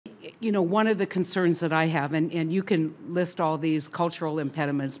you know, one of the concerns that I have, and you can list all these cultural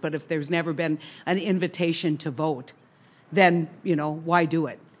impediments, but if there's never been an invitation to vote, then, you know, why do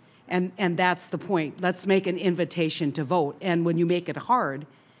it? And that's the point. Let's make an invitation to vote. And when you make it hard,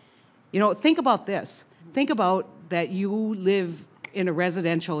 you know, think about this. Think about that you live in a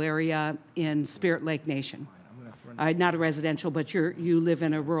residential area in Spirit Lake Nation. Not a residential, but you live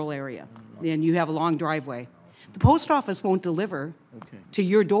in a rural area, and you have a long driveway. The post office won't deliver to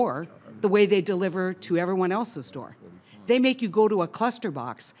your door the way they deliver to everyone else's door. They make you go to a cluster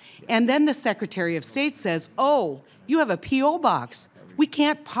box. And then the Secretary of State says, oh, you have a P.O. box. We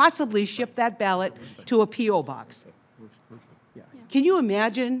can't possibly ship that ballot to a P.O. box. Can you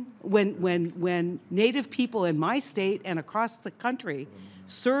imagine when Native people in my state and across the country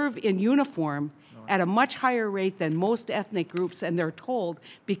serve in uniform at a much higher rate than most ethnic groups, and they're told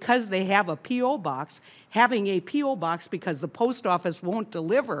because they have a P.O. box, having a P.O. box because the post office won't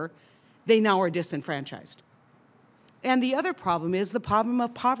deliver, they now are disenfranchised. And the other problem is the problem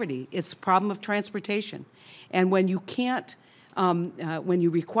of poverty. It's the problem of transportation. And when you can't, when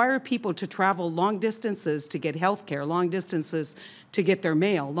you require people to travel long distances to get health care, long distances to get their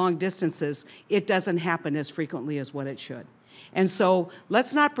mail, long distances, it doesn't happen as frequently as what it should. And so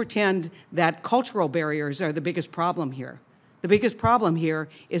let's not pretend that cultural barriers are the biggest problem here. The biggest problem here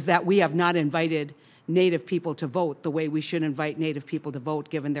is that we have not invited Native people to vote the way we should invite Native people to vote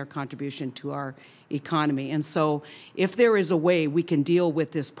given their contribution to our economy. And so if there is a way we can deal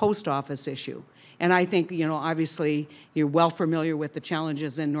with this post office issue, and I think, you know, obviously you're well familiar with the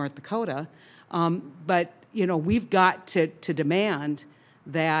challenges in North Dakota, but, you know, we've got to demand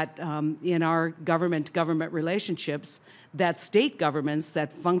that in our government-to-government relationships, that state governments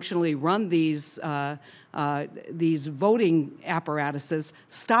that functionally run these voting apparatuses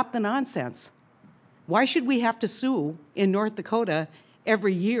stop the nonsense. Why should we have to sue in North Dakota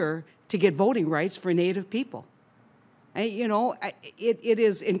every year to get voting rights for Native people? You know, it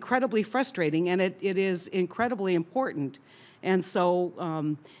is incredibly frustrating, and it is incredibly important. And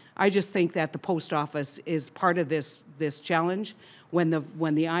so I just think that the post office is part of this challenge. When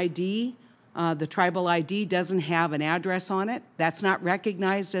the ID, the tribal ID, doesn't have an address on it, that's not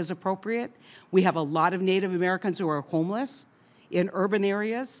recognized as appropriate. We have a lot of Native Americans who are homeless in urban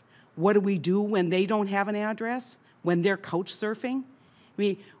areas. What do we do when they don't have an address, when they're couch surfing? I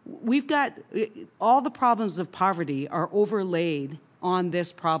mean, we've got all the problems of poverty are overlaid on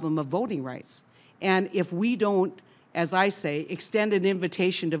this problem of voting rights. And if we don't, as I say, extend an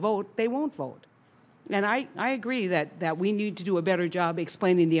invitation to vote, they won't vote. And I agree that we need to do a better job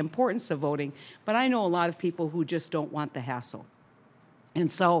explaining the importance of voting, but I know a lot of people who just don't want the hassle. And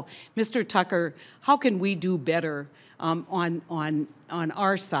so, Mr. Tucker, how can we do better on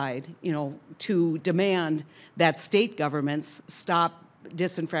our side, you know, to demand that state governments stop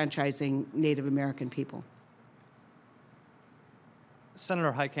disenfranchising Native American people?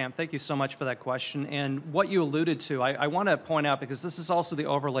 Senator Heitkamp, thank you so much for that question. And what you alluded to, I want to point out, because this is also the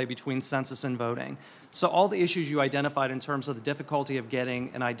overlay between census and voting. So all the issues you identified in terms of the difficulty of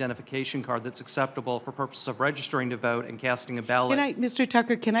getting an identification card that's acceptable for purposes of registering to vote and casting a ballot. Mr.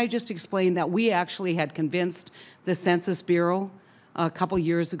 Tucker, can I just explain that we actually had convinced the Census Bureau a couple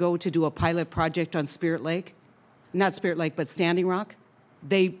years ago to do a pilot project on Spirit Lake, not Spirit Lake, but Standing Rock.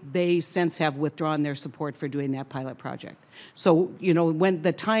 They since have withdrawn their support for doing that pilot project. So, you know, when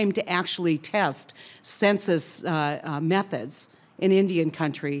the time to actually test census methods in Indian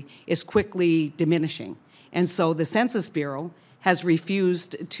country is quickly diminishing. And so the Census Bureau has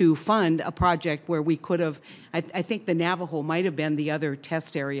refused to fund a project where we could have, I think the Navajo might have been the other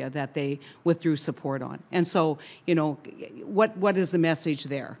test area that they withdrew support on. And so, you know, what is the message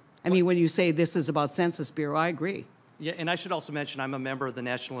there? I mean, when you say this is about Census Bureau, I agree. Yeah, and I should also mention I'm a member of the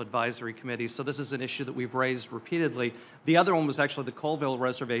National Advisory Committee, so this is an issue that we've raised repeatedly. The other one was actually the Colville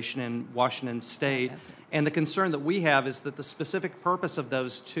Reservation in Washington State, and the concern that we have is that the specific purpose of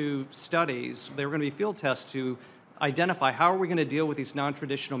those two studies, they were going to be field tests to identify how are we going to deal with these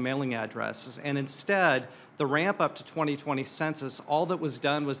non-traditional mailing addresses, and instead, the ramp up to 2020 census, all that was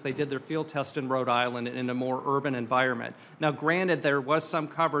done was they did their field test in Rhode Island in a more urban environment. Now, granted, there was some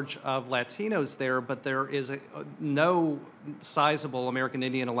coverage of Latinos there, but there is no sizable American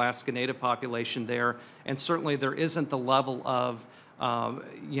Indian Alaska Native population there, and certainly there isn't the level of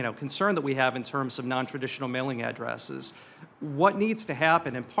concern that we have in terms of non-traditional mailing addresses. What needs to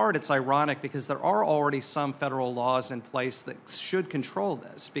happen, in part, it's ironic because there are already some federal laws in place that should control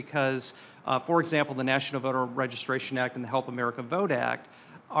this because, for example, the National Voter Registration Act and the Help America Vote Act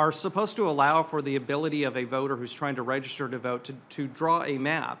are supposed to allow for the ability of a voter who's trying to register to vote to draw a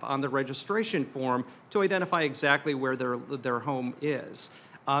map on the registration form to identify exactly where their home is.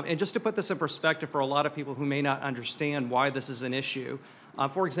 And just to put this in perspective for a lot of people who may not understand why this is an issue,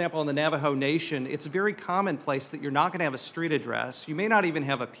 for example, in the Navajo Nation, it's very commonplace that you're not going to have a street address. You may not even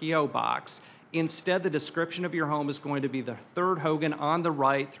have a P.O. box. Instead, the description of your home is going to be the third Hogan on the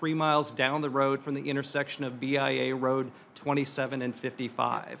right, 3 miles down the road from the intersection of BIA Road 27 and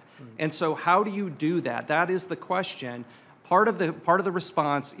 55. And so how do you do that? That is the question. Part of the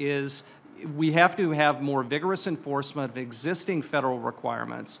response is we have to have more vigorous enforcement of existing federal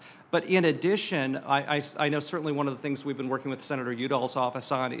requirements. But in addition, I know certainly one of the things we've been working with Senator Udall's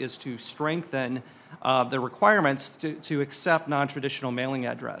office on is to strengthen the requirements to accept non-traditional mailing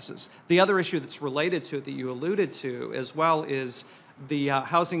addresses. The other issue that's related to it that you alluded to as well is the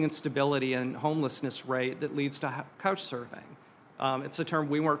housing instability and homelessness rate that leads to couch surfing. It's a term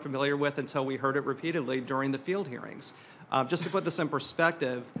we weren't familiar with until we heard it repeatedly during the field hearings. Just to put this in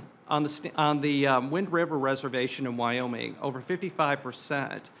perspective, on the Wind River Reservation in Wyoming, over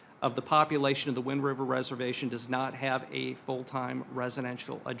 55% of the population of the Wind River Reservation does not have a full-time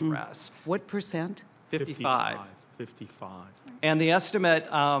residential address. What percent? 55. 55. And the estimate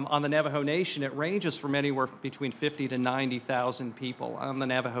on the Navajo Nation, it ranges from anywhere between 50 to 90,000 people on the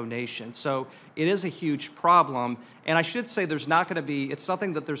Navajo Nation. So it is a huge problem. And I should say there's not going to be, it's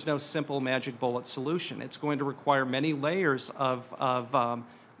something that there's no simple magic bullet solution. It's going to require many layers of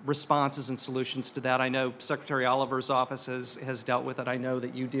responses and solutions to that. I know Secretary Oliver's office has dealt with it. I know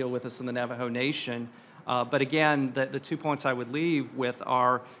that you deal with this in the Navajo Nation. But again, the 2 points I would leave with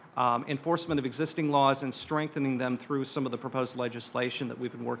are enforcement of existing laws and strengthening them through some of the proposed legislation that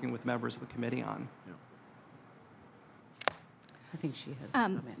we've been working with members of the committee on. Yeah. I think she had a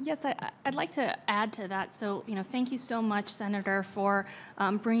comment. Yes, I'd like to add to that. So, thank you so much, Senator, for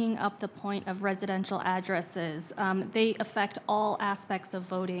bringing up the point of residential addresses. They affect all aspects of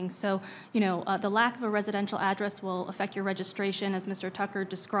voting. So, the lack of a residential address will affect your registration, as Mr. Tucker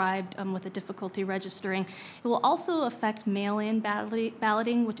described, with the difficulty registering. It will also affect mail-in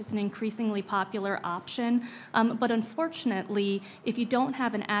balloting, which is an increasingly popular option. But unfortunately, if you don't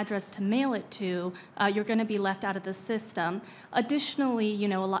have an address to mail it to, you're going to be left out of the system. Additionally,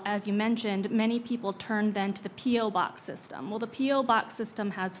 as you mentioned, many people turn then to the P.O. box system. Well, the P.O. box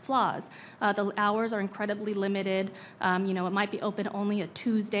system has flaws. The hours are incredibly limited. It might be open only a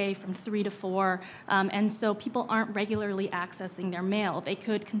Tuesday from 3 to 4, and so people aren't regularly accessing their mail. They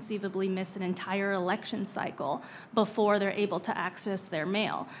could conceivably miss an entire election cycle before they're able to access their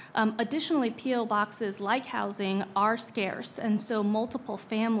mail. Additionally, P.O. boxes, like housing, are scarce, and so multiple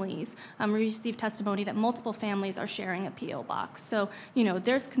families, we received testimony that multiple families are sharing a P.O. box. So,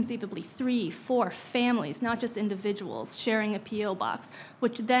 there's conceivably 3, 4 families, not just individuals, sharing a P.O. box,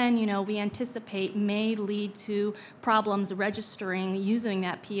 which then, we anticipate may lead to problems registering using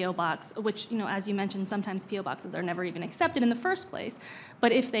that P.O. box, which, as you mentioned, sometimes P.O. boxes are never even accepted in the first place.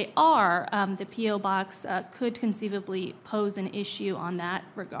 But if they are, the P.O. box could conceivably pose an issue on that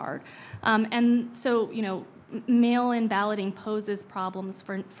regard. And so, mail-in balloting poses problems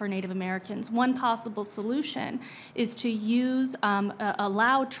for Native Americans. One possible solution is to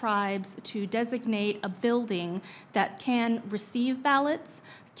allow tribes to designate a building that can receive ballots,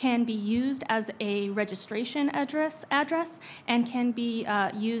 can be used as a registration address and can be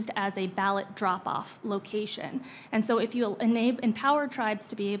used as a ballot drop-off location. And so if you empower tribes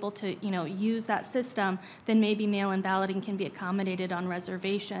to be able to use that system, then maybe mail-in balloting can be accommodated on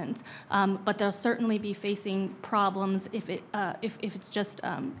reservations. But they'll certainly be facing problems if it's just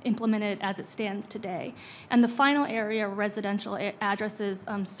implemented as it stands today. And the final area, residential addresses,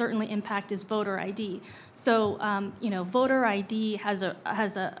 certainly impact is voter ID. So voter ID has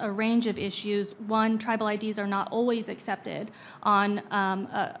a range of issues. One, tribal IDs are not always accepted on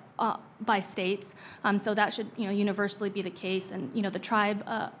by states, so that should universally be the case. And the tribe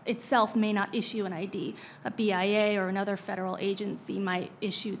itself may not issue an ID. A BIA or another federal agency might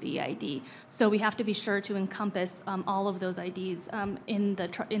issue the ID. So we have to be sure to encompass all of those IDs in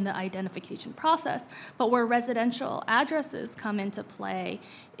the identification process. But where residential addresses come into play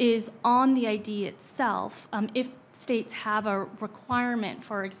is on the ID itself. If states have a requirement,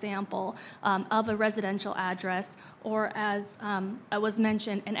 for example, of a residential address, or as was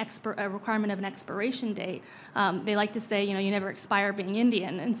mentioned, a requirement of an expiration date. They like to say, you never expire being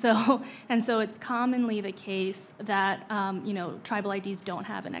Indian, and so it's commonly the case that tribal IDs don't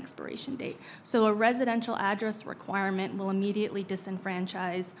have an expiration date. So a residential address requirement will immediately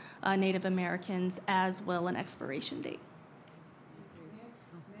disenfranchise Native Americans, as will an expiration date.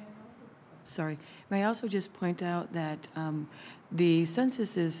 sorry. May I also just point out that the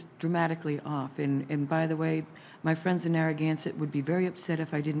census is dramatically off. And by the way, my friends in Narragansett would be very upset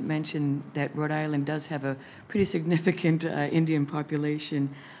if I didn't mention that Rhode Island does have a pretty significant Indian population.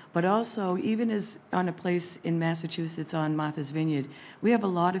 But also, even as on a place in Massachusetts on Martha's Vineyard, we have a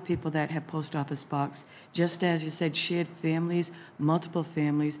lot of people that have post office box, just as you said, shared families, multiple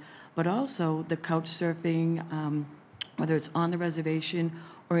families, but also the couch surfing, whether it's on the reservation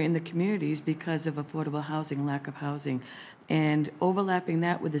or in the communities because of affordable housing, lack of housing. And overlapping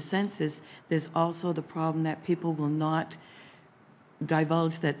that with the census, there's also the problem that people will not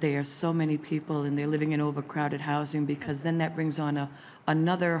divulge that there are so many people and they're living in overcrowded housing, because then that brings on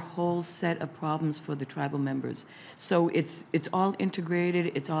another whole set of problems for the tribal members. So it's all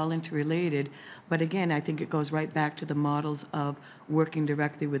integrated, it's all interrelated, but again, I think it goes right back to the models of working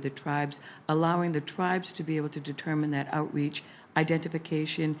directly with the tribes, allowing the tribes to be able to determine that outreach,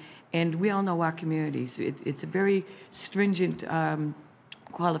 identification, and we all know our communities. It's a very stringent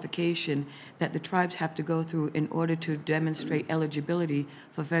qualification that the tribes have to go through in order to demonstrate eligibility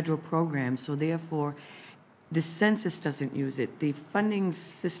for federal programs. So therefore, the census doesn't use it. The funding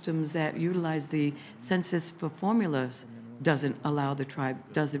systems that utilize the census for formulas doesn't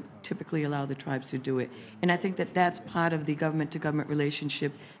typically allow the tribes to do it. And I think that that's part of the government-to-government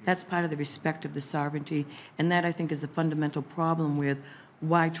relationship. That's part of the respect of the sovereignty. And that, I think, is the fundamental problem with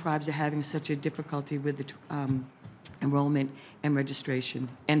why tribes are having such a difficulty with the enrollment and registration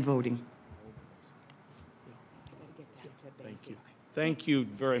and voting. Thank you. Thank you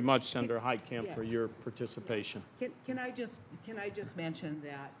very much, Senator Heitkamp, for your participation. Can I just mention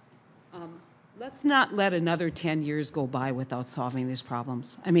that let's not let another 10 years go by without solving these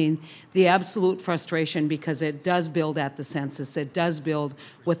problems. I mean, the absolute frustration, because it does build at the census, it does build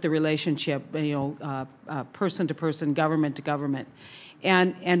with the relationship, person to person, government to government,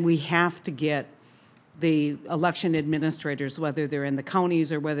 and we have to get the election administrators, whether they're in the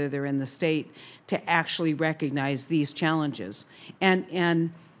counties or whether they're in the state, to actually recognize these challenges.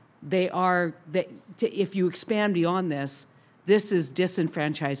 And if you expand beyond this, this is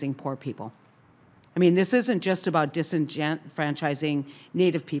disenfranchising poor people. I mean, this isn't just about disenfranchising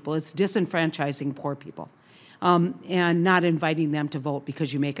Native people, it's disenfranchising poor people and not inviting them to vote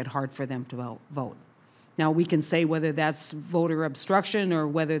because you make it hard for them to vote. Now, we can say whether that's voter obstruction or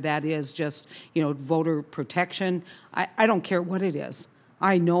whether that is just, voter protection. I don't care what it is.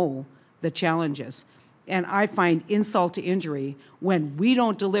 I know the challenges. And I find insult to injury when we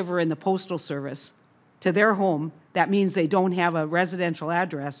don't deliver in the Postal Service to their home. That means they don't have a residential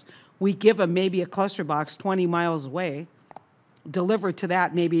address. We give them maybe a cluster box 20 miles away, deliver to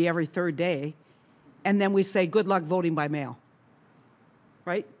that maybe every third day, and then we say, good luck voting by mail,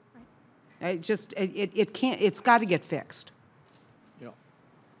 right? It can't, it's got to get fixed. Yeah.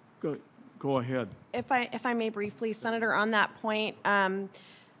 Go ahead. If I may briefly, Senator, on that point, I'm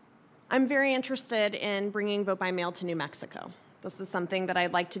very interested in bringing vote by mail to New Mexico. This is something that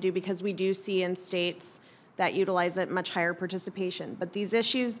I'd like to do because we do see in states that utilize it much higher participation. But these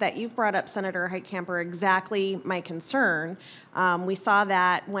issues that you've brought up, Senator Heitkamp, are exactly my concern. We saw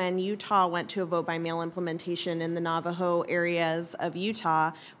that when Utah went to a vote-by-mail implementation in the Navajo areas of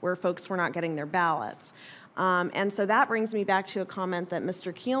Utah where folks were not getting their ballots. And so that brings me back to a comment that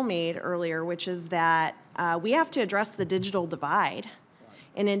Mr. Keel made earlier, which is that we have to address the digital divide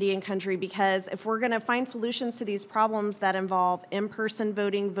in Indian country, because if we're going to find solutions to these problems that involve in-person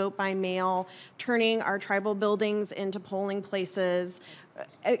voting, vote by mail, turning our tribal buildings into polling places,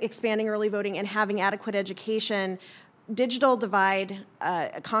 expanding early voting, and having adequate education, digital divide,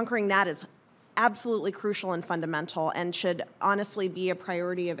 conquering that is absolutely crucial and fundamental and should honestly be a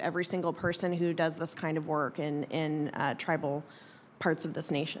priority of every single person who does this kind of work in tribal parts of this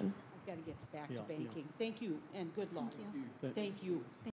nation. I've got to get back to banking. Thank you, and good luck. Thank you.